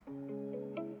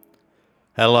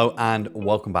Hello and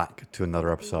welcome back to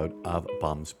another episode of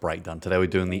Bums Breakdown. Today we're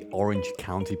doing the Orange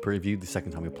County preview, the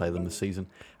second time we play them this season.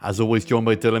 As always, joined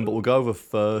by Dylan, but we'll go over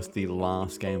first the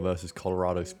last game versus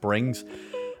Colorado Springs.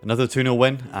 Another 2-0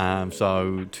 win,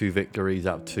 so 2 victories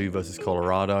out of 2 versus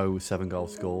Colorado, 7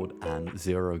 goals scored and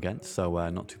 0 against, so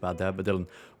not too bad there. But Dylan,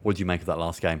 what did you make of that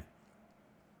last game?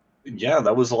 Yeah,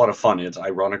 that was a lot of fun. It's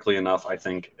ironically enough, I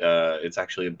think it's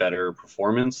actually a better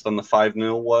performance than the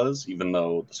 5-0 was, even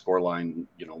though the scoreline,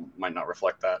 might not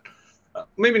reflect that.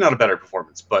 Maybe not a better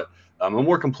performance, but a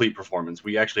more complete performance.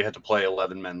 We actually had to play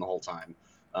 11 men the whole time.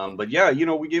 But yeah,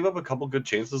 we gave up a couple good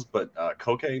chances, but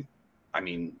Koke, I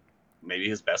mean, maybe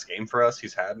his best game for us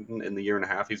he's had in the year and a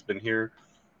half he's been here.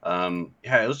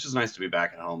 Yeah, it was just nice to be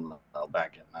back at home,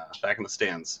 back in the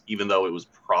stands. Even though it was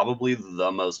probably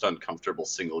the most uncomfortable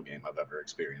single game I've ever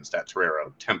experienced at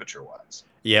Torero, temperature-wise.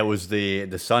 Yeah, it was the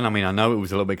sun. I mean, I know it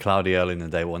was a little bit cloudy early in the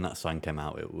day when that sun came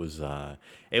out. It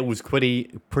was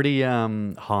pretty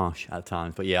harsh at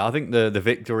times. But yeah, I think the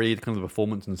victory, kind of the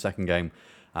performance in the second game,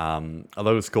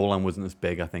 although the scoreline wasn't as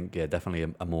big, I think yeah,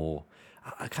 definitely a more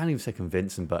I can't even say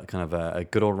convincing, but kind of a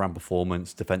good all round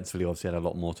performance. Defensively, obviously had a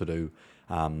lot more to do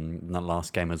in that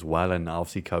last game as well. And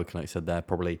obviously, Coke, like I said there,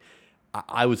 probably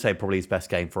I would say probably his best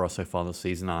game for us so far this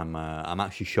season. I'm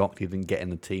actually shocked he didn't get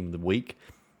in the team of the week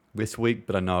this week,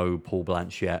 but I know Paul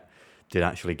Blanchett did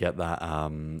actually get that.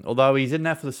 Although he's in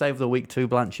there for the save of the week too,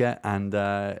 Blanchett,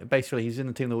 and basically he's in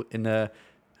the team in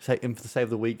for the save of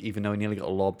the week, even though he nearly got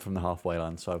a lob from the halfway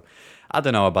line. So I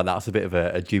don't know about that. It's a bit of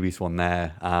a dubious one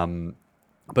there.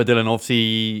 But Dylan,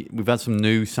 obviously, we've had some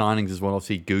new signings as well.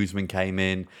 Obviously, Guzman came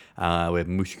in. We had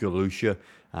Mushkalusha.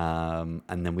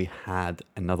 And then we had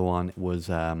another one. It was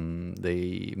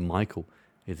the Michael.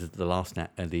 Is the last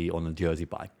net on the jersey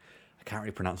by. I can't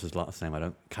really pronounce his last name.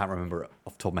 Can't remember it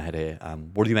off the top of my head here.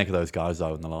 What do you make of those guys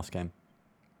though in the last game?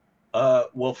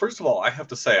 Well, first of all, I have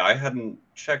to say I hadn't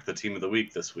checked the team of the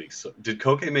week this week. So, did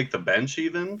Koke make the bench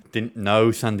even? Didn't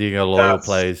know San Diego Loyal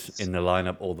plays That's in the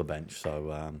lineup or the bench, so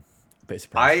a bit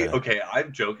surprised I there. okay.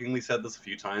 I've jokingly said this a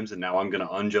few times, and now I'm going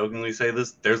to unjokingly say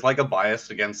this. There's like a bias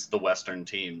against the Western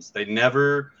teams. They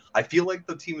never. I feel like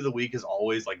the team of the week is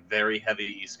always like very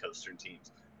heavy East Coastern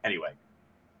teams. Anyway,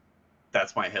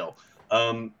 that's my hill.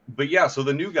 But yeah, so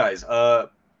the new guys.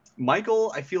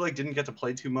 Michael, I feel like didn't get to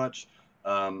play too much.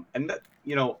 And that,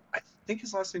 I think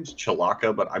his last name's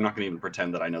Chalaka, but I'm not going to even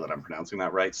pretend that I know that I'm pronouncing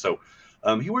that right. So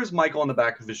he wears Michael on the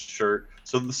back of his shirt.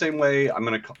 So the same way I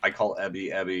call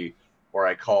Ebby, or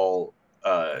I call,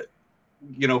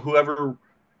 whoever,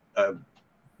 uh,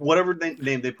 whatever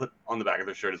name they put on the back of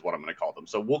their shirt is what I'm going to call them.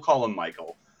 So we'll call him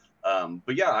Michael.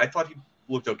 But yeah, I thought he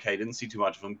looked okay. Didn't see too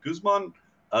much of him. Guzman,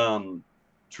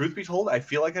 truth be told, I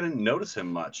feel like I didn't notice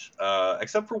him much,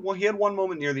 except for he had one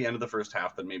moment near the end of the first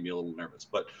half that made me a little nervous.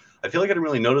 But I feel like I didn't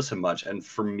really notice him much. And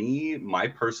for me, my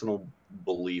personal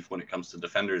belief when it comes to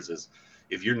defenders is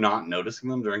if you're not noticing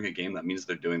them during a game, that means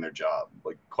they're doing their job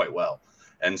like quite well.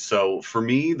 And so for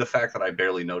me, the fact that I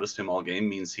barely noticed him all game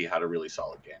means he had a really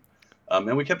solid game.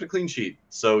 And we kept a clean sheet.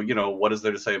 So, what is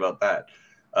there to say about that?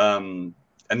 And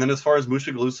then as far as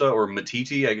Mushagalusa or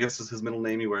Matiti, I guess is his middle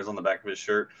name he wears on the back of his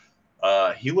shirt,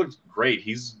 he looked great.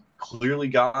 He's clearly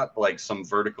got like some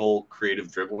vertical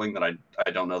creative dribbling that I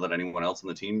don't know that anyone else on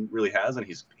the team really has, and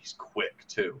he's quick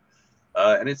too.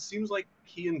 And it seems like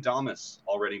he and Damas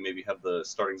already maybe have the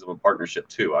startings of a partnership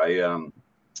too.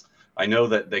 I know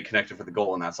that they connected for the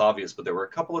goal, and that's obvious, but there were a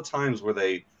couple of times where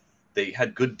they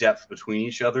had good depth between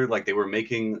each other, like they were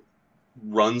making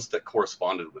runs that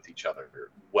corresponded with each other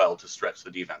well to stretch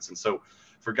the defense. And so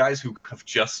for guys who have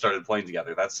just started playing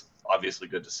together, that's obviously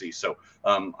good to see. So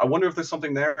I wonder if there's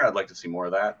something there. I'd like to see more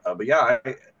of that. But yeah,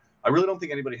 I really don't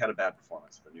think anybody had a bad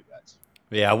performance, the new guys.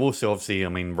 Yeah, I will say obviously. I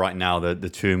mean, right now the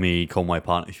Toomey Conway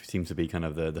partnership seems to be kind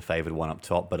of the favoured one up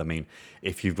top. But I mean,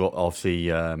 if you've got obviously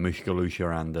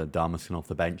Mushgalusha and Darmison off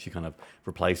the bench, you kind of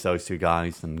replace those two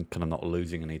guys and kind of not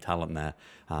losing any talent there.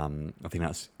 I think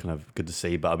that's kind of good to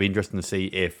see. But I'll be interested to see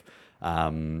if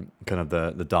kind of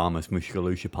the Darmus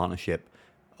Mushgalusha partnership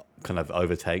kind of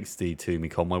overtakes the Toomey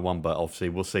Conway one. But obviously,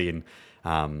 we'll see. And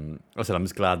like I said, I'm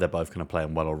just glad they're both kind of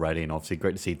playing well already, and obviously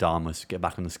great to see Darmus get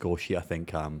back on the score sheet. I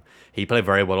think he played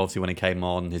very well. Obviously, when he came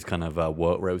on, his kind of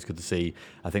work rate was good to see.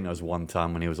 I think there was one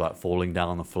time when he was like falling down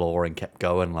on the floor and kept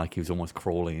going, like he was almost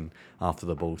crawling after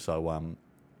the ball. So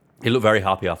he looked very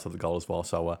happy after the goal as well.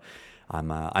 So I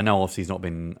know obviously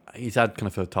he's had kind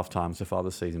of a tough time so far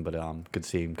this season, but good to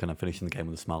see him kind of finishing the game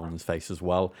with a smile on his face as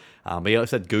well. But yeah, like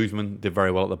I said, Guzman did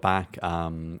very well at the back,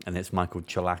 and it's Michael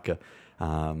Chalaka.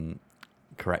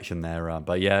 Correction there,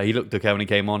 but yeah, he looked okay when he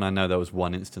came on. I know there was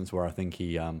one instance where I think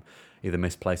either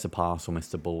misplaced a pass or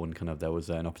missed a ball, and kind of there was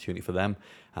an opportunity for them.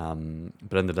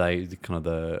 But in the day,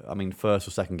 first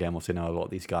or second game, obviously, I know a lot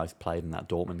of these guys played in that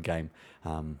Dortmund game,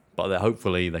 but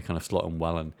hopefully they kind of slot them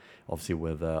well. And obviously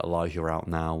with Elijah out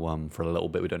now for a little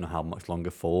bit, we don't know how much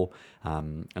longer for,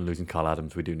 and losing Kyle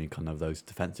Adams, we do need kind of those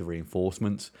defensive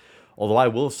reinforcements. Although I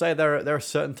will say they're a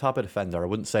certain type of defender. I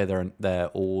wouldn't say they're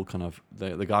all kind of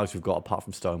the guys we've got apart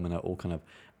from Stoneman are all kind of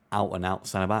out and out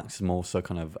centre backs. More so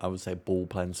kind of, I would say, ball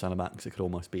playing centre backs. It could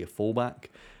almost be a fullback.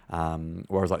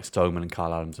 Whereas like Stoneman and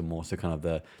Kyle Adams are more so kind of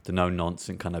the no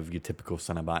nonsense kind of your typical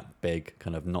centre back, big,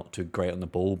 kind of not too great on the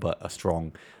ball, but are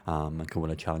strong and can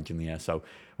win a challenge in the air. So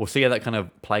we'll see how that kind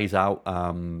of plays out.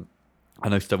 I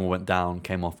know Stoneman went down,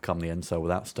 came off come the end, so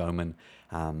without Stoneman,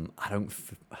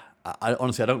 I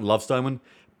honestly, I don't love Stoneman,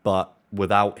 but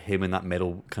without him in that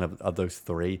middle kind of those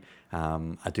three,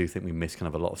 I do think we miss kind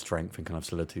of a lot of strength and kind of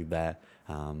solidity there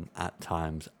at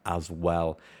times as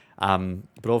well. But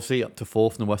obviously up to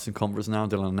fourth in the Western Conference now.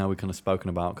 Dylan, I know we've kind of spoken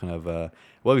about kind of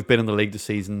where we've been in the league this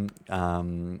season. Are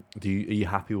you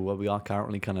happy with where we are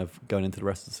currently kind of going into the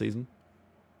rest of the season?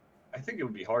 I think it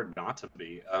would be hard not to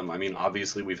be.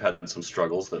 Obviously we've had some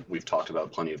struggles that we've talked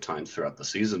about plenty of times throughout the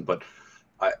season, but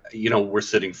we're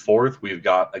sitting fourth. We've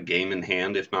got a game in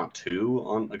hand, if not two,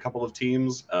 on a couple of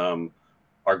teams.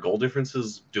 Our goal difference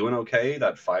is doing okay.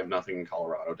 That 5-0 in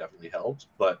Colorado definitely helped.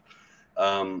 But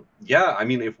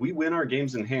if we win our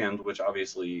games in hand, which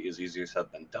obviously is easier said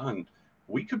than done,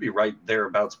 we could be right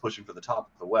thereabouts pushing for the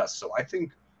top of the West. So I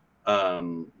think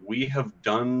we have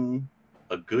done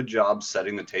a good job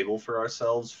setting the table for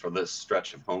ourselves for this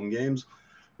stretch of home games,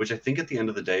 which I think at the end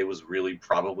of the day was really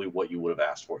probably what you would have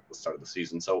asked for at the start of the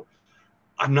season. So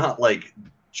I'm not like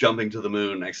jumping to the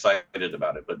moon excited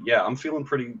about it, but yeah, I'm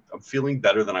feeling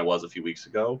better than I was a few weeks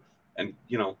ago. And,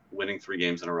 winning 3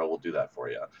 games in a row will do that for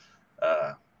you.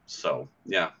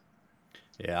 Yeah.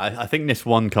 Yeah, I think this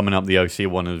one coming up, the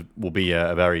OC one, will be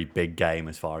a very big game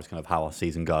as far as kind of how our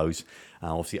season goes.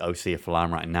 Obviously, OC are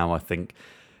flying right now. I think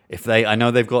I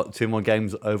know they've got 2 more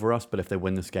games over us, but if they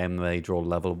win this game, they draw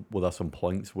level with us on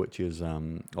points, which is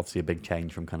obviously a big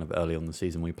change from kind of early on in the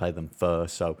season. We played them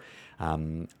first, so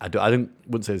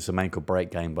wouldn't say it's a make or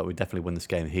break game, but we definitely win this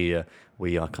game here.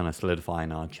 We are kind of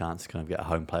solidifying our chance to kind of get a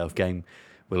home playoff game.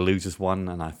 We'll lose this one,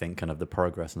 and I think kind of the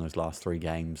progress in those last 3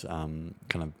 games kind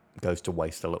of goes to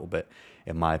waste a little bit,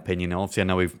 in my opinion. Obviously, I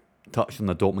know we've touched on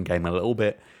the Dortmund game a little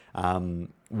bit.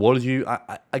 What did you?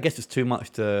 I guess it's too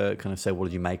much to kind of say. What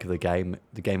did you make of the game?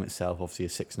 The game itself, obviously, a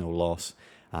 6-0 loss.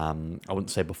 I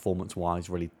wouldn't say performance-wise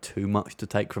really too much to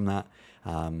take from that,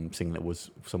 seeing that it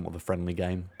was somewhat of a friendly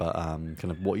game. But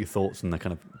kind of what are your thoughts on the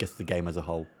kind of the game as a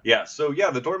whole? Yeah. So yeah,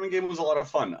 the Dortmund game was a lot of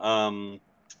fun.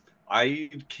 I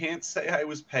can't say I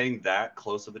was paying that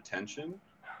close of attention.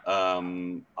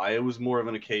 I was more of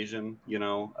an occasion,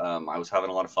 I was having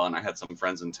a lot of fun. I had some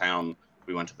friends in town.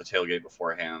 We went to the tailgate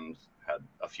beforehand, had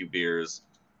a few beers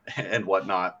and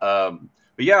whatnot. But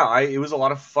yeah, it was a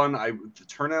lot of fun. The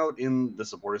turnout in the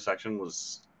supporter section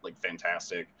was like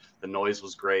fantastic. The noise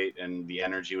was great, and the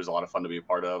energy was a lot of fun to be a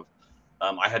part of.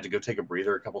 I had to go take a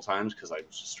breather a couple times because I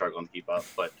was just struggling to keep up.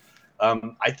 But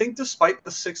I think despite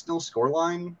the 6-0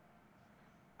 scoreline,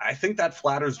 I think that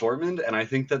flatters Dortmund, and I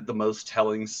think that the most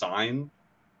telling sign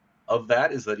of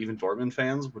that is that even Dortmund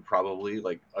fans would probably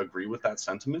agree with that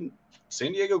sentiment.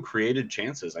 San Diego created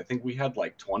chances. I think we had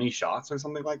 20 shots or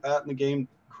something like that in the game.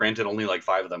 Granted, only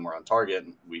 5 of them were on target,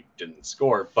 and we didn't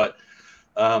score, but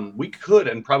we could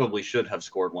and probably should have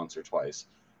scored once or twice.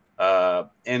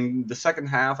 And the second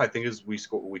half, I think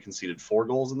we conceded 4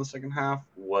 goals in the second half,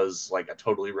 was a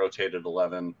totally rotated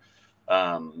 11.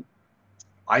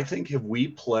 I think if we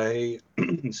play,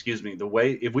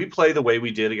 if we play the way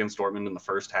we did against Dortmund in the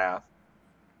first half,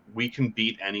 we can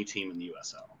beat any team in the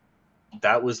USL.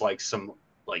 That was some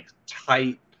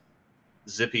tight,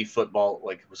 zippy football.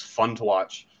 It was fun to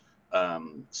watch.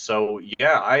 So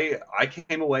yeah, I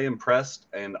came away impressed,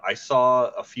 and I saw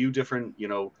a few different,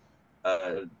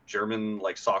 German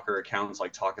soccer accounts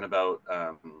talking about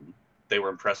they were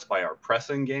impressed by our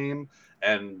pressing game,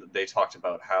 and they talked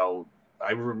about how.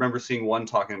 I remember seeing one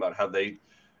talking about how they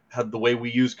had the way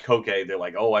we use Koke. They're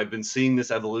like, oh, I've been seeing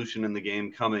this evolution in the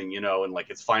game coming, and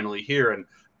it's finally here.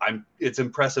 And it's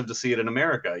impressive to see it in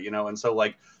America, And so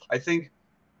I think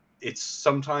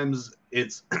sometimes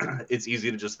it's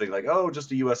easy to just think oh,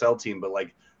 just a USL team. But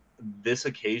this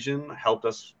occasion helped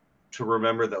us to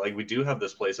remember that we do have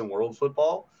this place in world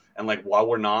football. And while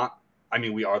we're not,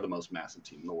 we are the most massive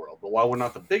team in the world, but while we're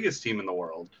not the biggest team in the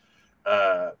world,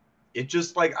 it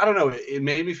just I don't know. It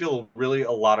made me feel really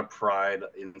a lot of pride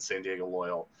in San Diego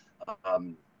Loyal,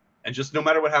 and just no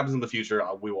matter what happens in the future,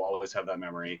 we will always have that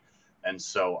memory. And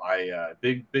so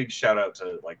big shout out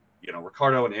to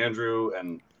Ricardo and Andrew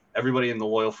and everybody in the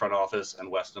loyal front office,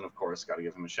 and Weston, of course, got to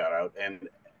give him a shout out,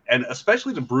 and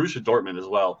especially to Borussia Dortmund as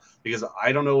well, because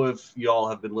I don't know if y'all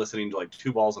have been listening to like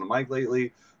Two Balls and a Mic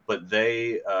lately, but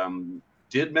they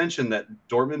did mention that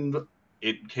Dortmund,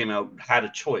 it came out, had a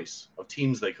choice of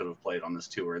teams they could have played on this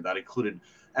tour that included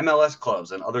MLS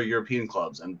clubs and other European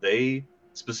clubs, and they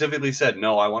specifically said,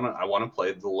 no, I want to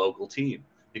play the local team,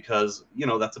 because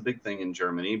that's a big thing in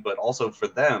Germany, but also for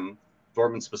them,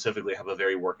 Dortmund specifically have a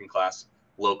very working class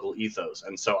local ethos,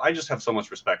 and so I just have so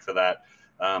much respect for that.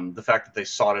 The fact that they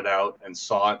sought it out and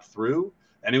saw it through,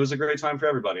 and it was a great time for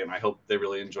everybody, and I hope they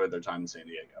really enjoyed their time in San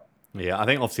Diego. Yeah, I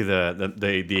think obviously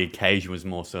the occasion was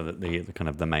more so that the kind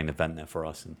of the main event there for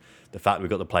us, and the fact we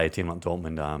got to play a team like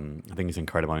Dortmund, I think is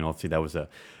incredible. I mean, obviously there was a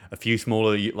few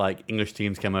smaller like English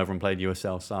teams came over and played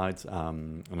USL sides,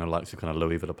 and the likes of kind of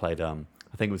Louis that have played. I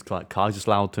think it was like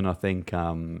Kaiserslautern. I think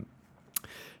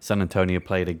San Antonio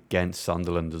played against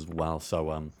Sunderland as well.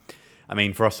 So I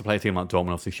mean, for us to play a team like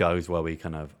Dortmund obviously shows where we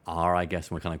kind of are, I guess,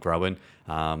 and we're kind of growing.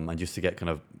 And just to get kind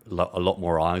of a lot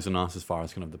more eyes on us as far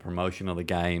as kind of the promotion of the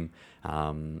game,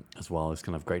 as well as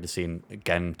kind of great to see him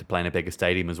again to play in a bigger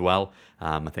stadium as well.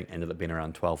 I think ended up being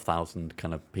around 12,000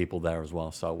 kind of people there as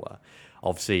well. So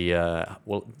obviously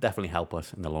will definitely help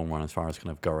us in the long run as far as kind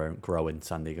of growing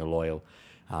San Diego Loyal.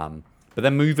 But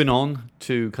then moving on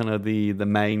to kind of the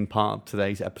main part of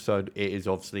today's episode, it is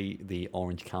obviously the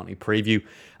Orange County preview.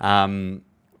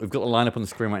 We've got the lineup on the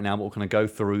screen right now, but we'll kind of go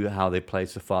through how they played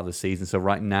so far this season. So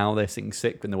right now they're sitting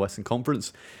sixth in the Western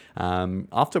Conference.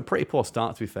 After a pretty poor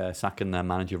start, to be fair, sacking their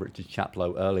manager Richard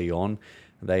Chaplow early on.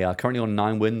 They are currently on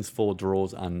 9 wins, 4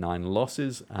 draws, and 9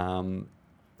 losses.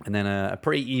 And then a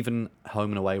pretty even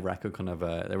home and away record. Kind of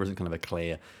there isn't kind of a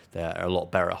clear. They're a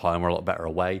lot better at home or a lot better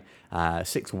away.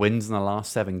 6 wins in the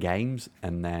last 7 games,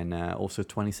 and then also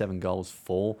 27 goals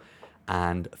for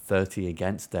and 30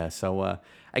 against there. So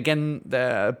again,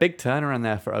 they're a big turnaround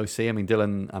there for OC. I mean,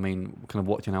 Dylan. I mean, kind of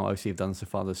watching how OC have done so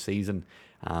far this season.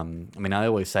 I mean, I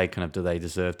always say, kind of, do they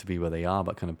deserve to be where they are?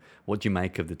 But kind of, what do you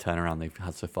make of the turnaround they've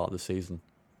had so far this season?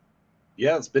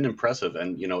 Yeah, it's been impressive,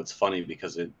 and it's funny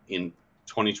because in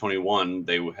 2021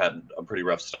 they had a pretty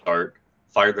rough start,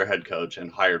 fired their head coach,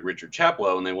 and hired Richard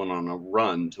Chaplow, and they went on a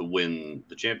run to win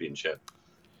the championship.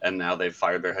 And now they've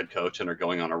fired their head coach and are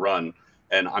going on a run.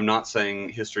 And I'm not saying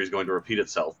history is going to repeat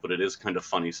itself, but it is kind of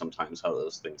funny sometimes how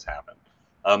those things happen.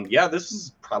 Yeah, this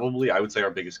is probably, I would say,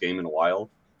 our biggest game in a while.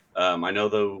 I know,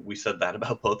 though, we said that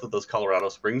about both of those Colorado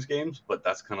Springs games, but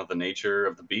that's kind of the nature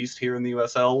of the beast here in the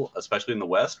USL, especially in the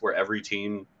West, where every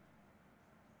team,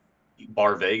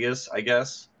 bar Vegas, I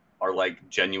guess, are like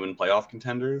genuine playoff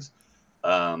contenders.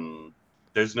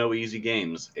 There's no easy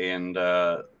games, and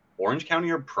Orange County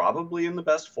are probably in the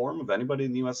best form of anybody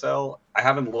in the USL. I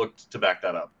haven't looked to back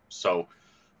that up, so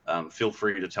feel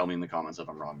free to tell me in the comments if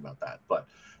I'm wrong about that. But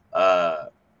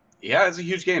yeah, it's a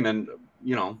huge game, and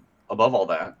above all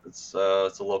that, it's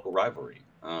a local rivalry.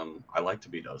 I like to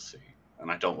beat OC,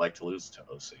 and I don't like to lose to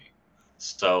OC.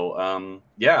 So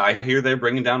yeah, I hear they're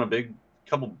bringing down a big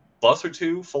couple bus or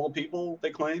two full of people,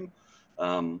 they claim.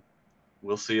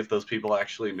 We'll see if those people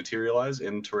actually materialize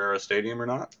in Torreira Stadium or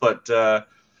not. But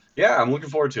yeah, I'm looking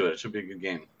forward to it. It should be a good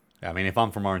game. I mean, if I'm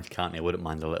from Orange County, I wouldn't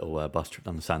mind a little bus trip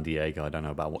down to San Diego. I don't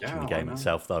know about watching the game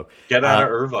itself, though. Get out of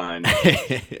Irvine.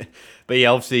 But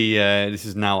yeah, obviously, this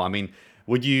is now. I mean,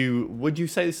 would you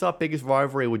say this is our biggest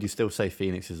rivalry, or would you still say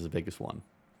Phoenix is the biggest one?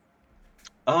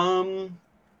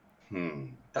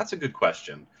 That's a good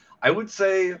question. I would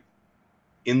say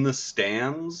in the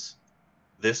stands,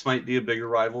 this might be a bigger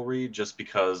rivalry, just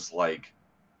because, like,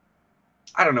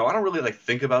 I don't know. I don't really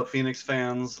think about Phoenix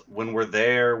fans when we're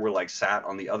there. We're sat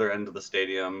on the other end of the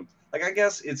stadium. I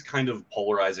guess it's kind of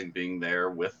polarizing being there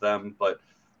with them, but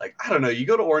I don't know. You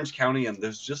go to Orange County and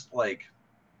there's just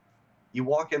you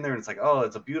walk in there and it's oh,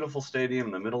 it's a beautiful stadium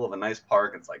in the middle of a nice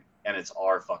park. It's and it's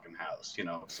our fucking house,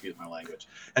 excuse my language.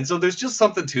 And so there's just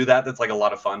something to that that's a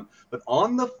lot of fun. But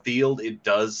on the field, it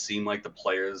does seem like the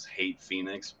players hate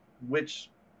Phoenix, which,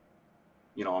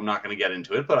 I'm not going to get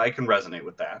into it, but I can resonate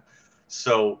with that.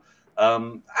 So I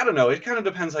don't know. It kind of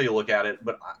depends how you look at it,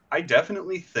 but I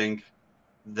definitely think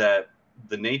that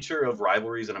the nature of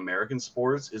rivalries in American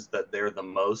sports is that they're the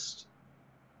most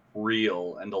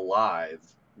real and alive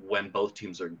when both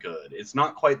teams are good. It's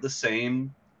not quite the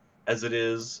same as it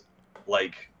is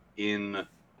in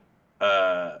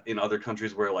other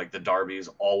countries where the derby is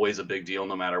always a big deal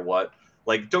no matter what.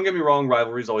 Don't get me wrong,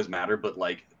 rivalries always matter, but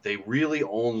they really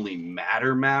only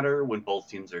matter when both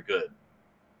teams are good.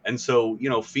 And so,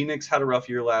 Phoenix had a rough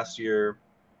year last year.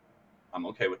 I'm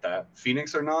okay with that.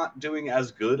 Phoenix are not doing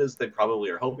as good as they probably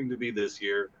are hoping to be this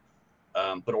year,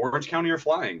 but Orange County are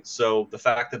flying. So the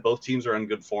fact that both teams are in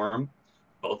good form,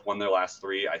 both won their last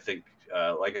three, I think,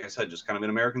 like I said, just kind of in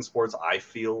American sports, I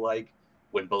feel like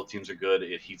when both teams are good,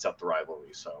 it heats up the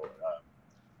rivalry. So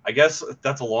I guess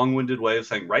that's a long-winded way of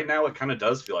saying right now it kind of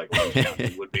does feel like Orange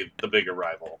County would be the bigger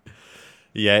rival.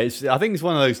 Yeah, I think it's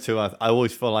one of those two. I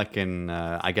always feel like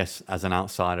I guess as an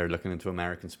outsider looking into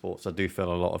American sports, I do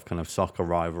feel a lot of kind of soccer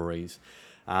rivalries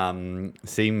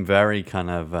seem very kind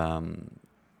of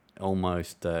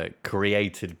almost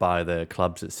created by the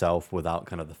clubs itself without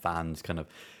kind of the fans. Kind of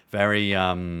very.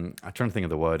 I'm trying to think of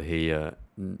the word here.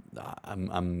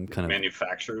 I'm kind of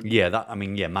Manufactured. yeah. That I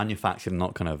mean yeah, manufactured,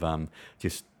 not kind of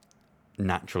just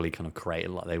naturally kind of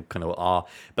created like they kind of are.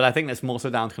 But I think that's more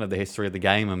so down to kind of the history of the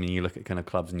game. I mean, you look at kind of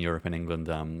clubs in Europe and England,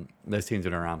 those teams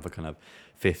have been around for kind of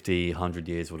 50, 100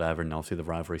 years, whatever, and obviously the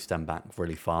rivalries stem back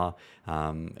really far.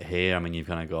 Here, I mean, you've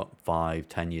kind of got 5,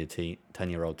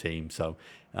 10-year-old teams. So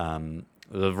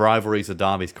the rivalries, the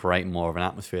derbies create more of an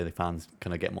atmosphere. The fans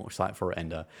kind of get more excited for it.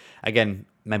 And again,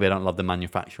 maybe I don't love the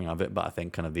manufacturing of it, but I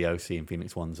think kind of the OC and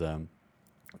Phoenix ones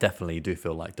definitely do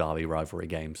feel like derby rivalry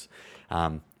games.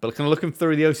 But kind of looking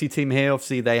through the OC team here,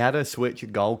 obviously they had a switch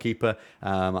at goalkeeper.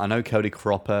 I know Cody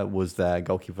Cropper was their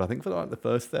goalkeeper, I think, for like the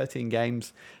first 13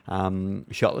 games.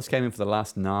 Shotless came in for the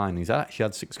last 9. He's actually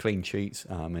had 6 clean sheets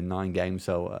in 9 games,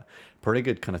 so pretty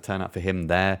good kind of turnout for him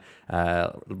there.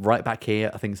 Right back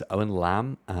here, I think it's Owen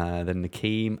Lamb, then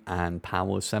Nakeem and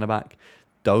Powers centre back.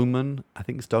 Doman, I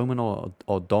think it's Doman or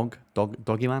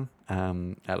Doggy Man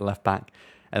at left back.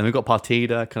 And then we've got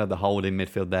Partida, kind of the holding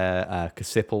midfield there,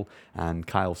 Kasipel and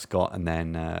Kyle Scott, and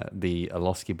then the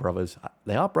Olowski brothers.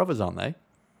 They are brothers, aren't they?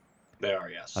 They are,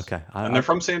 yes. Okay. And they're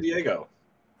from San Diego.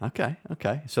 Okay.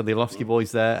 So the Olowski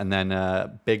boys there, and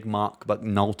then Big Mark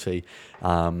McNulty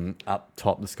up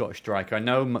top, the Scottish striker. I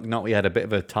know McNulty had a bit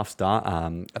of a tough start.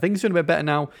 I think he's doing a bit better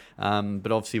now, but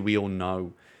obviously we all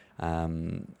know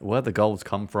where the goals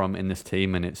come from in this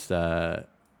team, and it's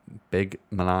Big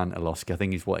Milan Olowski. I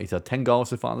think he's had 10 goals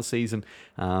so far this season.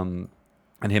 And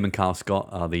him and Carl Scott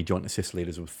are the joint assist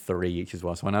leaders with 3 each as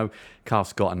well. So I know Carl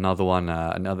Scott, another one,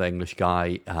 another English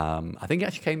guy. I think he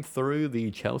actually came through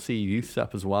the Chelsea youth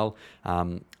step as well.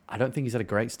 I don't think he's had a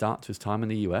great start to his time in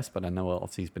the US, but I know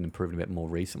obviously he's been improving a bit more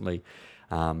recently.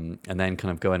 And then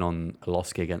kind of going on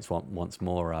Olowski against once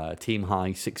more, team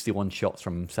high, 61 shots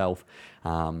from himself.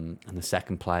 And the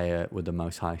second player with the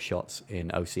most high shots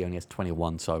in OC only has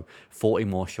 21, so 40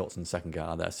 more shots than the second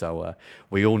guy there. So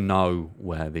we all know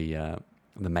where the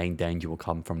main danger will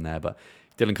come from there. But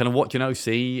Dylan, kind of watching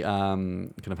OC,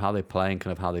 kind of how they play and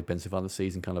kind of how they've been so far this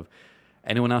season, kind of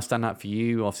anyone else stand out for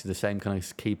you? Obviously the same kind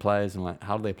of key players, and like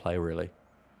how do they play really?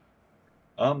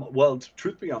 Well,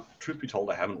 truth be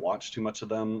told, I haven't watched too much of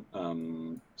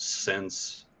them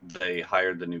since they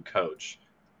hired the new coach.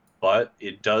 But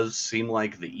it does seem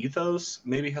like the ethos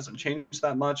maybe hasn't changed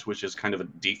that much, which is kind of a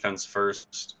defense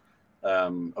first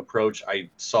approach. I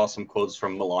saw some quotes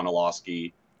from Milan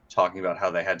Olowski talking about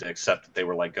how they had to accept that they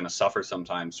were like going to suffer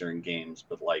sometimes during games,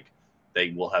 but like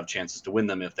they will have chances to win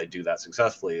them if they do that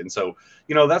successfully. And so,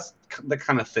 that's the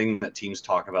kind of thing that teams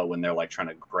talk about when they're like trying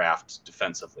to graft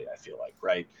defensively, I feel like,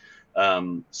 right?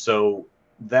 So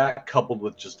that coupled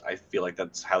with just, I feel like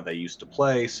that's how they used to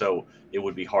play. So it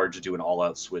would be hard to do an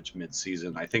all-out switch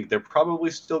mid-season. I think they're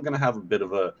probably still going to have a bit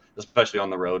of a, especially on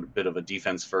the road, a bit of a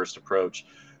defense-first approach.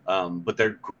 But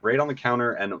they're great on the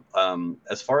counter. And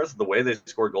as far as the way they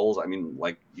score goals, I mean,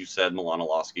 like you said, Milan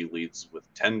Olowski leads with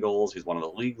 10 goals. He's one of the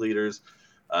league leaders.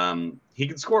 He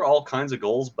can score all kinds of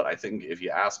goals, but I think if you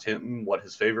asked him what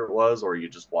his favorite was, or you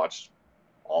just watched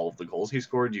all of the goals he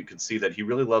scored, you could see that he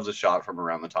really loves a shot from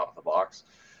around the top of the box.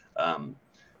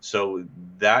 So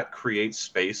that creates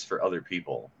space for other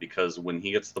people, because when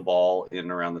he gets the ball in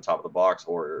and around the top of the box,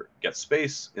 or gets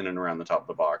space in and around the top of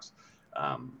the box,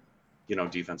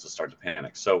 defenses start to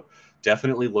panic. So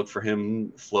definitely look for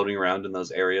him floating around in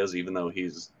those areas, even though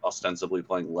he's ostensibly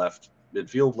playing left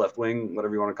midfield, left wing,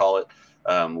 whatever you want to call it.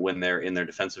 When they're in their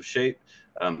defensive shape,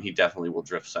 he definitely will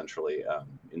drift centrally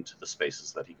into the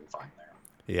spaces that he can find there.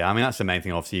 Yeah, I mean, that's the main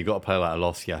thing. Obviously, you've got to play like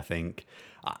Olowski, I think.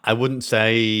 I wouldn't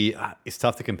say it's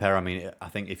tough to compare. I mean, I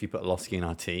think if you put Olowski in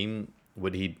our team,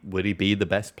 would he be the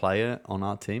best player on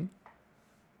our team?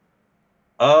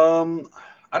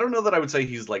 I don't know that I would say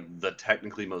he's like the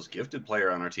technically most gifted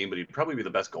player on our team, but he'd probably be the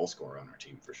best goal scorer on our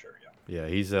team for sure. Yeah. Yeah,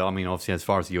 he's. I mean, obviously, as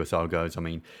far as the USL goes, I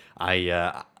mean,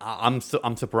 I'm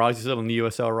surprised he's still in the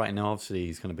USL right now. Obviously,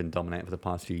 he's kind of been dominating for the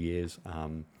past few years.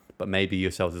 but maybe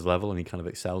Yourselves' level, and he kind of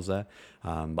excels there.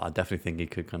 But I definitely think he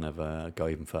could kind of go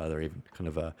even further, even kind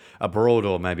of abroad,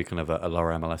 or maybe kind of a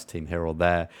lower MLS team here or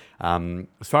there.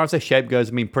 As far as their shape goes,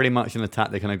 I mean, pretty much in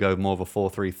attack, they're going to go more of a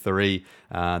 4-3-3.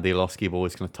 The Ilosky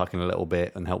boys kind of tuck in a little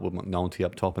bit and help with McNulty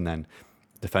up top, and then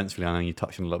defensively, I know you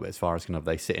touched on a little bit as far as kind of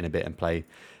they sit in a bit and play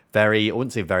I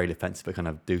wouldn't say very defensive, but kind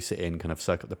of do sit in, kind of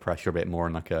soak up the pressure a bit more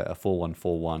in like a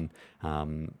 4-1-4-1.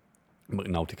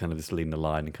 McNulty kind of just leading the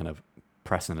line and kind of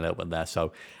pressing a little bit there.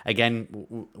 So again,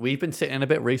 we've been sitting in a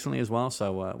bit recently as well.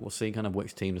 So we'll see kind of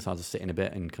which team decides to sit in a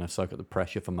bit and kind of soak up the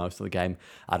pressure for most of the game.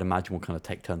 I'd imagine we'll kind of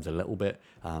take turns a little bit.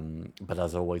 But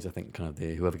as always, I think kind of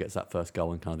whoever gets that first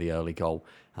goal and kind of the early goal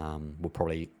will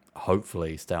probably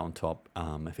hopefully stay on top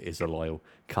if it is a loyal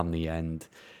come the end.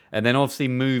 And then obviously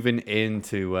moving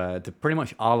into to pretty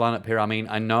much our lineup here. I mean,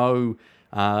 I know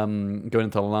going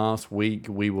into last week,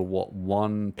 we were,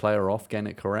 one player off getting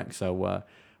it correct. So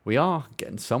we are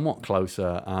getting somewhat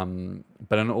closer.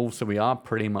 But then also we are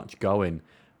pretty much going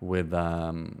with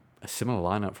a similar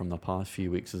lineup from the past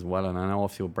few weeks as well. And I know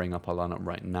obviously we'll bring up our lineup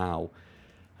right now.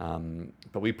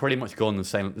 But we pretty much go on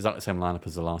exactly the same lineup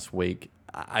as the last week.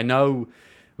 I know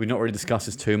we've not really discussed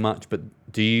this too much, but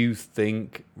do you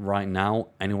think right now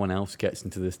anyone else gets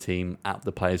into this team at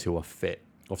the players who are fit?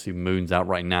 Obviously, Moon's out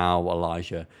right now.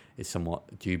 Elijah is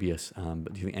somewhat dubious.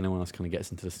 But do you think anyone else kind of gets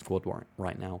into the squad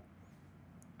right now?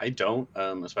 I don't,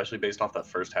 especially based off that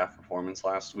first half performance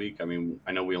last week. I mean,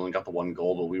 I know we only got the one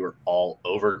goal, but we were all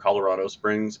over Colorado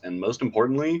Springs. And most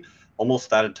importantly, almost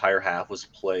that entire half of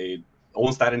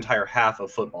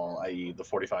football, i.e. the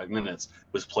 45 minutes,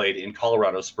 was played in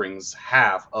Colorado Springs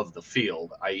half of the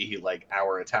field, i.e. like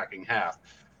our attacking half.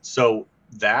 So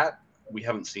that we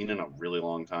haven't seen in a really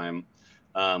long time.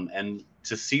 And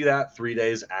to see that 3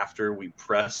 days after we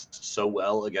pressed so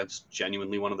well against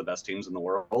genuinely one of the best teams in the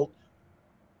world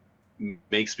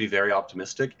makes me very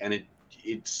optimistic. And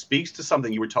it speaks to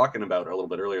something you were talking about a little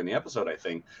bit earlier in the episode, I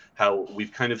think, how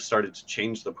we've kind of started to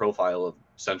change the profile of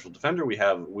central defender.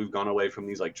 We've gone away from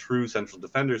these like true central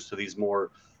defenders to these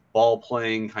more ball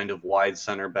playing kind of wide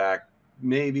center back,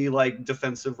 maybe like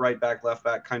defensive right back, left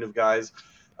back kind of guys.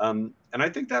 And I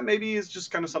think that maybe is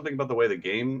just kind of something about the way the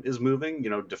game is moving.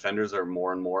 You know, defenders are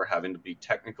more and more having to be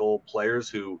technical players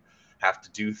who have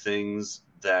to do things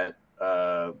that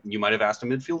you might have asked a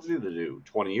midfielder to do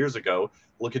 20 years ago.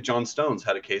 Look at John Stones,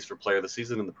 had a case for player of the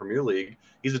season in the Premier League.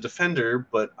 He's a defender,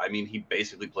 but I mean, he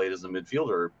basically played as a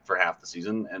midfielder for half the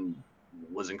season and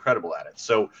was incredible at it.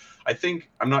 So I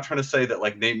think, I'm not trying to say that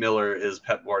like Nate Miller is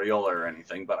Pep Guardiola or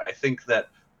anything, but I think that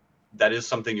is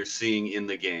something you're seeing in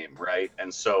the game, right?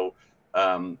 And so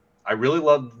I really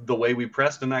love the way we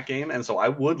pressed in that game, and so I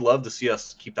would love to see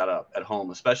us keep that up at home,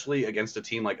 especially against a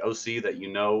team like OC that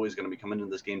you know is going to be coming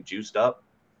into this game juiced up.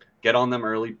 Get on them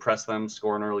early, press them,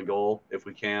 score an early goal if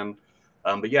we can.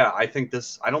 But yeah, I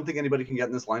don't think anybody can get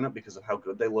in this lineup because of how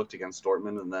good they looked against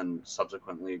Dortmund and then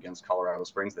subsequently against Colorado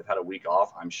Springs. They've had a week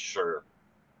off. I'm sure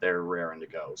they're raring to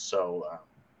go. So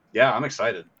yeah, I'm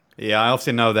excited. Yeah, I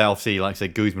obviously know they obviously, like I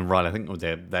said, Guzman, Riley, I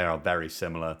think they are very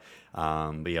similar.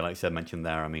 But yeah, like I said, mentioned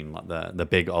there, I mean, like the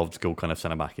big old school kind of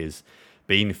centre back is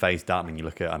being phased out. I mean, you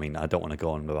look at, I mean, I don't want to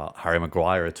go on about Harry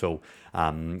Maguire at all.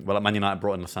 Well, at Man United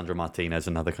brought in Lissandro Martinez,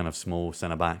 another kind of small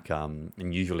centre back. And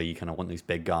usually you kind of want these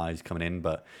big guys coming in,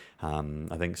 but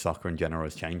I think soccer in general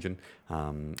is changing.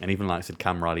 And even like I said,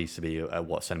 Cam Riley used to be a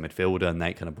centre midfielder, and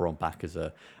they kind of brought him back as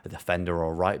a defender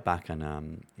or right back,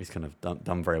 and he's kind of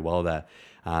done very well there.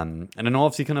 And then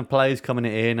obviously kind of players coming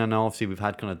in, and obviously we've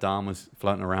had kind of Dharmas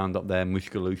floating around up there.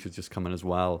 Mushkalusha's just coming as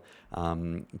well.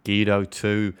 Guido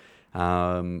too.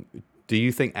 Do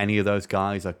you think any of those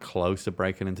guys are close to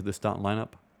breaking into the starting lineup?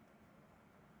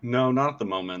 No, not at the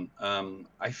moment.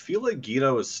 I feel like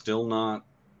Guido is still not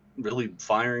really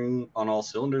firing on all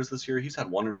cylinders this year. He's had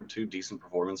one or two decent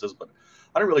performances, but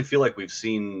I don't really feel like we've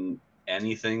seen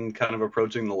anything kind of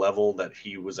approaching the level that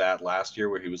he was at last year,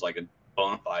 where he was like a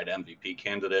bona fide MVP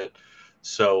candidate.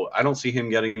 So I don't see him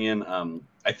getting in.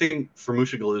 I think for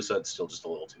Mushagalusa, it's still just a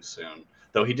little too soon,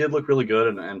 though he did look really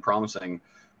good and promising.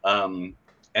 And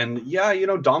yeah, you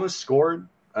know, Damas scored.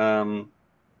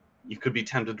 You could be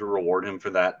tempted to reward him for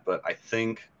that, but I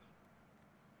think,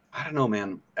 I don't know,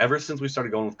 man. Ever since we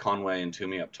started going with Conway and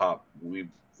Toomey up top, we've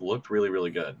looked really,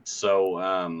 really good. So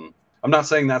I'm not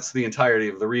saying that's the entirety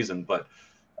of the reason, but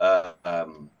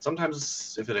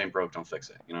sometimes if it ain't broke, don't fix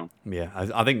it, you know? Yeah,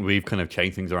 I think we've kind of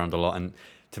changed things around a lot. And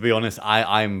to be honest,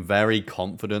 I'm very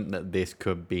confident that this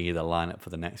could be the lineup for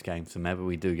the next game. So maybe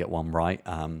we do get one right.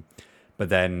 But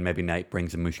then maybe Nate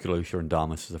brings in Mushkalusha and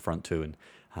Damas as the front two.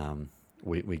 And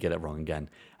we get it wrong again.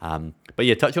 But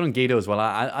yeah, touching on Guido as well.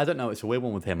 I don't know. It's a weird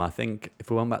one with him. I think if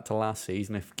we went back to last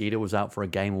season, if Guido was out for a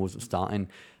game or wasn't starting,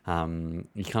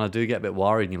 you kind of do get a bit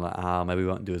worried. And you're like, maybe we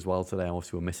won't do as well today.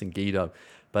 Obviously, we're missing Guido.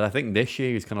 But I think this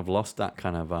year he's kind of lost that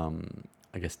kind of,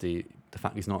 I guess, the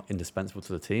fact he's not indispensable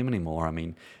to the team anymore. I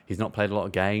mean, he's not played a lot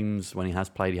of games. When he has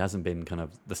played, he hasn't been kind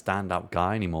of the standout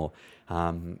guy anymore.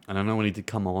 And I know when he did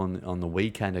come on the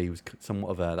weekend, he was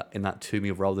somewhat of in that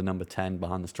Toomey role, the number 10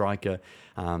 behind the striker.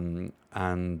 And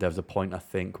there was a point, I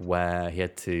think, where he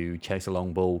had to chase a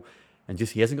long ball and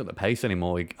just he hasn't got the pace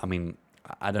anymore. I mean,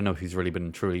 I don't know if he's really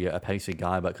been truly a pacey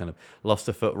guy, but kind of lost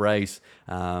a foot race.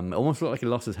 Almost looked like he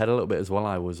lost his head a little bit as well.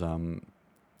 I was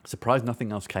surprised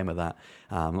nothing else came of that.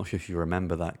 I'm not sure if you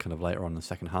remember that kind of later on in the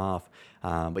second half.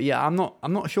 But yeah, I'm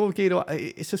not sure with Guido.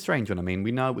 It's a strange one. I mean,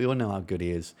 we all know how good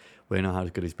he is. We know how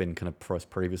good he's been kind of for us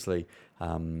previously.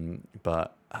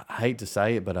 But I hate to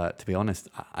say it, but to be honest,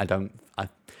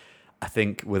 I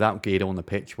think without Guido on the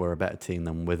pitch, we're a better team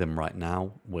than with him right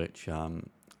now, which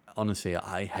honestly,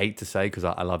 I hate to say because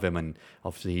I love him and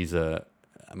obviously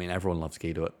I mean, everyone loves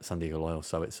Guido at San Diego Loyal,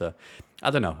 so it's I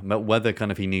don't know, whether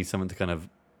kind of he needs someone to kind of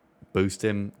boost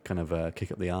him, kind of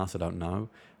kick up the arse, I don't know,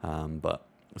 but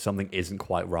something isn't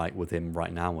quite right with him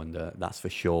right now, and that's for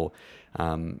sure.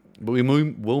 But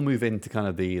we'll move into kind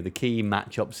of the key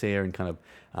matchups here and kind of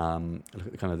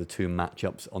look at kind of the two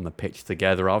matchups on the pitch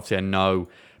together. Obviously, I know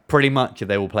pretty much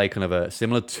they will play kind of a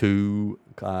similar to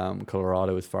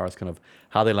Colorado as far as kind of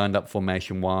how they lined up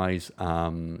formation-wise,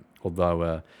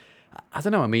 although I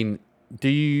don't know, I mean,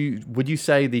 would you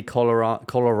say the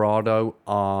Colorado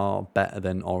are better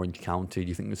than Orange County? Do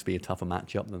you think this would be a tougher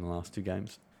matchup than the last two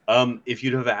games? If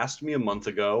you'd have asked me a month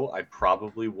ago, I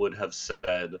probably would have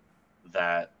said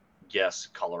that yes,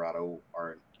 Colorado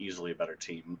are easily a better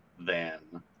team than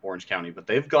Orange County, but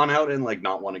they've gone out and like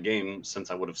not won a game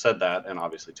since I would have said that, and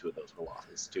obviously two of those were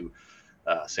losses to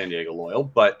San Diego Loyal.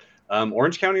 But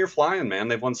Orange County are flying, man.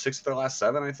 They've won 6 of their last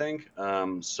 7, I think.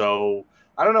 So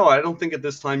I don't know. I don't think at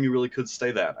this time you really could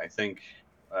say that. I think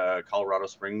Colorado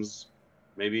Springs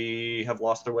maybe have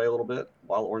lost their way a little bit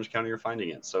while Orange County are finding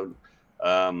it. So,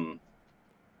 and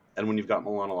when you've got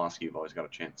Milanolowski, you've always got a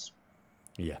chance.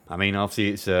 Yeah, I mean, obviously,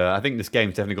 it's. I think this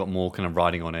game's definitely got more kind of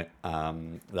riding on it.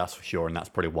 That's for sure, and that's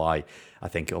probably why I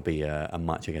think it'll be a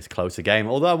much, I guess, closer game.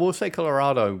 Although I will say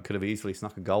Colorado could have easily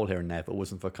snuck a goal here and there if it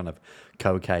wasn't for kind of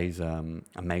Koke's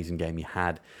amazing game he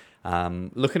had.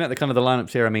 Looking at the kind of the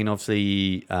lineups here, I mean,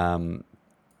 obviously,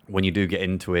 when you do get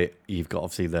into it, you've got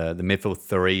obviously the midfield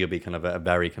three will be kind of a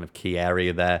very kind of key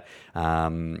area there.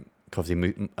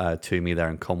 Obviously, Toomey there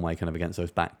and Conway kind of against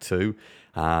those back two.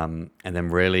 And then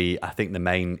really, I think the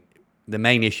main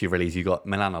issue really is you've got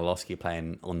Milanolowski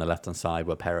playing on the left-hand side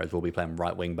where Perez will be playing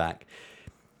right wing back.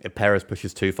 If Perez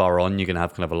pushes too far on, you're going to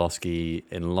have kind of Olowski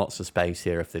in lots of space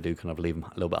here if they do kind of leave him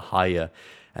a little bit higher.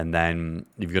 And then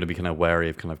you've got to be kind of wary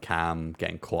of kind of Cam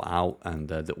getting caught out and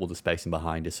all the spacing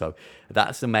behind it. So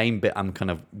that's the main bit I'm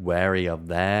kind of wary of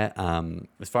there.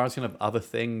 As far as kind of other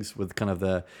things with kind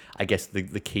of I guess the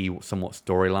key somewhat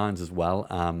storylines as well.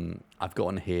 I've got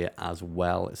on here as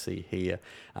well. Let's see here.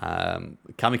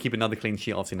 Can we keep another clean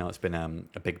sheet? Obviously, now it's been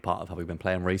a big part of how we've been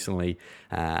playing recently.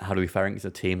 How do we fare against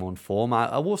a team on form?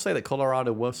 I will say that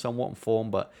Colorado was somewhat on form,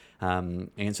 but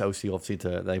against OC, obviously,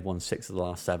 they've won 6 of the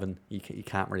last 7. You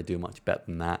can't really do much better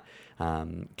than that.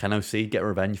 Can OC get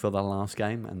revenge for that last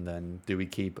game? And then do we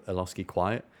keep Olowski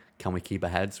quiet? Can we keep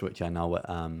ahead? Which I know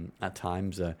at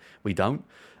times we don't.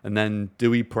 And then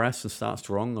do we press and start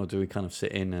strong, or do we kind of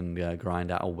sit in and grind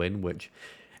out a win? Which,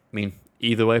 I mean,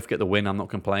 either way, if we get the win, I'm not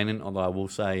complaining. Although I will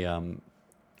say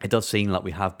it does seem like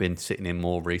we have been sitting in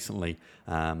more recently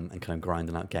and kind of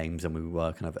grinding out games than we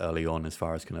were kind of early on as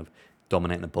far as kind of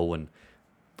dominating the ball and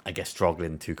I guess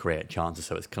struggling to create chances.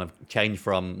 So it's kind of changed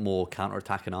from more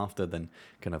counter-attacking after than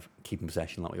kind of keeping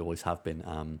possession like we always have been.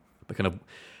 But kind of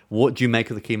what do you make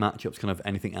of the key matchups? Kind of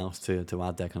anything else to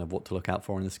add there? Kind of what to look out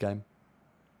for in this game?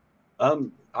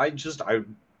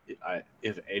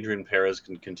 If Adrian Perez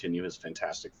can continue his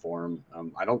fantastic form,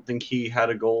 I don't think he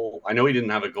had a goal. I know he didn't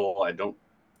have a goal. I don't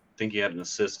think he had an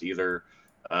assist either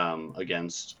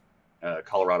against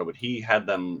Colorado, but he had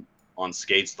them on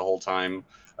skates the whole time.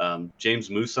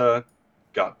 James Musa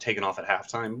got taken off at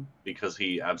halftime because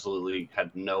he absolutely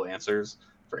had no answers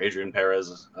for Adrian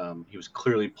Perez. He was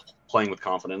clearly playing with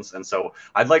confidence, and so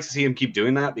I'd like to see him keep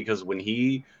doing that because when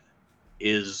he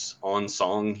is on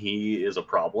song, he is a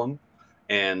problem.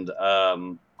 And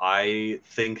I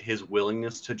think his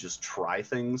willingness to just try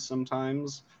things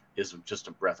sometimes is just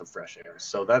a breath of fresh air.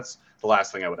 So that's the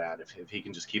last thing I would add if he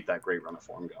can just keep that great run of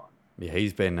form going. Yeah,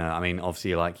 he's been. I mean,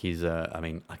 obviously, like he's. I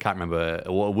mean, I can't remember.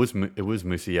 Well, it was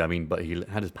Musi. I mean, but he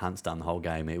had his pants down the whole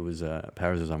game. It was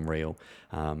Perez was unreal,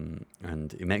 and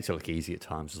it makes it look easy at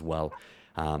times as well.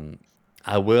 Um,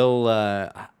 I will.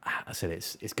 I said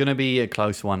it's going to be a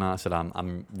close one. I said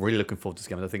I'm really looking forward to this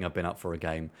game. I don't think I've been up for a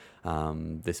game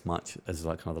this much as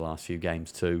like kind of the last few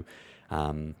games too.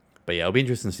 But yeah, it'll be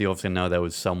interesting to see. Obviously, I know there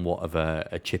was somewhat of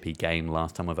a chippy game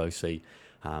last time with OC.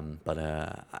 But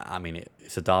I mean,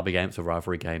 it's a derby game, it's a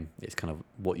rivalry game. It's kind of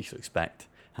what you should expect,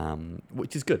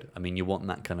 which is good. I mean, you want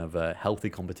that kind of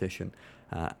healthy competition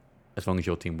as long as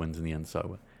your team wins in the end.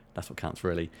 So that's what counts,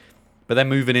 really. But then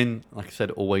moving in, like I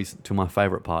said, always to my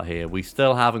favourite part here. We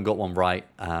still haven't got one right.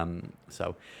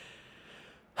 So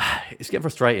it's getting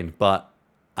frustrating, but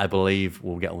I believe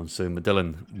we'll get one soon. But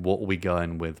Dylan, what are we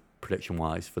going with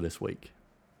prediction-wise for this week?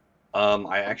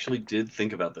 I actually did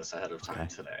think about this ahead of time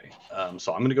today.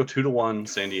 So I'm going to go 2-1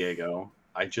 San Diego.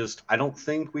 I don't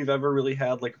think we've ever really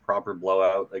had like a proper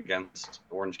blowout against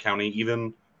Orange County.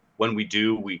 Even when we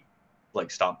do, we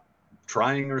like stop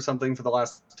trying or something for the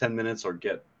last 10 minutes or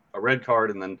get a red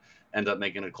card and then end up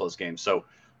making it a close game. So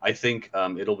I think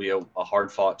it'll be a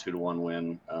hard fought 2-1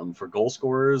 win. For goal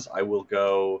scorers, I will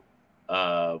go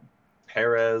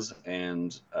Perez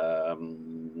and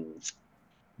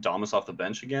Damas off the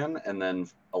bench again, and then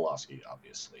Olowski,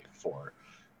 obviously, for...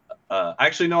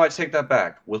 actually, no, I take that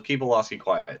back. We'll keep Olowski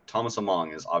quiet. Thomas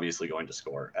Among is obviously going to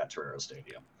score at Torero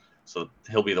Stadium. So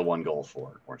he'll be the one goal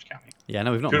for Orange County. Yeah,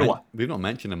 no, we've not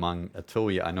mentioned Among at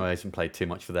all yet. I know he hasn't played too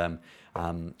much for them.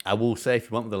 I will say, if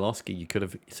you went with Olowski, you could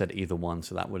have said either one,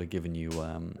 so that would have given you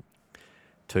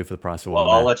two for the price of one.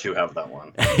 Well, I'll let you have that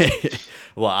one.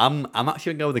 Well, I'm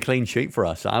actually going to go with a clean sheet for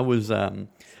us. I was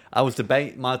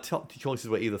debating. My top two choices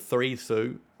were either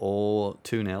 3-2 or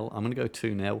 2-0. I'm going to go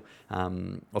 2-0.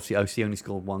 Obviously, OC only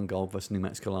scored one goal versus New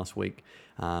Mexico last week.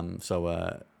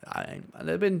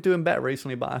 They've been doing better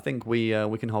recently, but I think we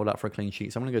can hold out for a clean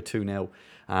sheet. So I'm going to go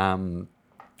 2-0.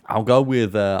 I'll go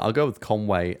with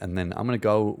Conway, and then I'm going to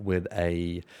go with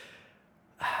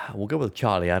we'll go with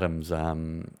Charlie Adams.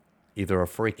 Either a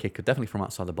free kick or definitely from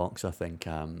outside the box, I think.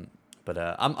 But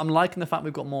I'm liking the fact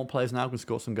we've got more players now who can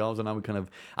score some goals. I know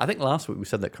I think last week we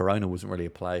said that Corona wasn't really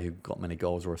a player who got many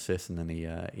goals or assists, and then he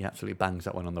absolutely bangs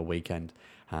that one on the weekend.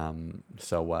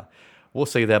 So we'll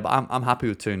see there. But I'm happy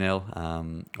with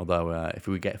 2-0. Although if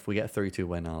we get a 3-2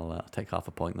 win, I'll take half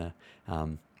a point there.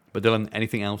 But Dylan,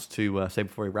 anything else to say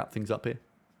before we wrap things up here?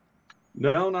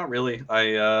 No, not really.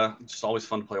 It's just always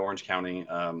fun to play Orange County,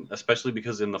 especially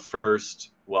because in the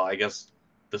first, well, I guess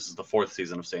this is the fourth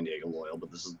season of San Diego Loyal, but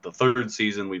this is the third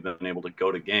season we've been able to go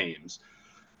to games.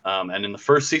 And in the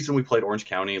first season, we played Orange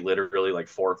County literally like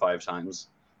 4 or 5 times.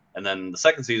 And then the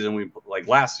second season,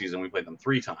 last season, we played them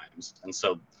 3 times. And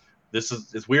so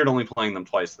it's weird only playing them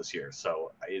twice this year.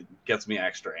 So it gets me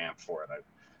extra amped for it.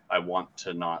 I want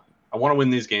to win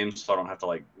these games so I don't have to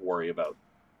like worry about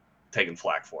taking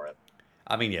flack for it.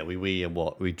 I mean, yeah,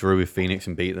 we drew with Phoenix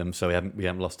and beat them, so we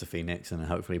haven't lost to Phoenix, and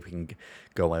hopefully we can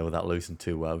go away without losing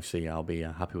to OC. I'll be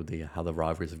happy with how the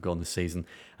rivalries have gone this season.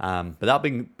 But that'll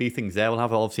be things there. We'll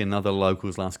have obviously another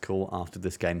locals last call after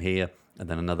this game here, and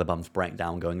then another bumps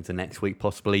breakdown going into next week,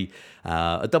 possibly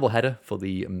a double header for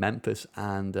the Memphis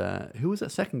and who was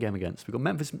that second game against? We've got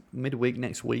Memphis midweek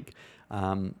next week,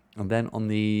 and then on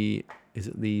the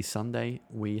Sunday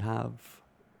we have.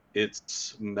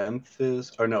 It's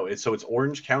Memphis, or no, it's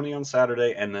Orange County on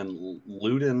Saturday, and then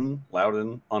Loudon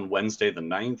on Wednesday the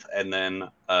 9th, and then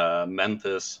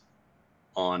Memphis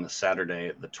on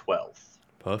Saturday the 12th.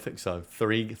 Perfect. So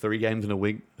three games in a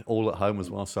week, all at home as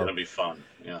well. So it's gonna be fun.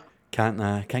 Yeah.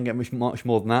 Can't get much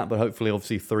more than that, but hopefully,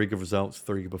 obviously, 3 good results,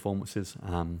 3 good performances.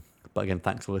 But again,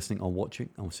 thanks for listening or watching,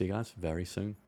 and we'll see you guys very soon.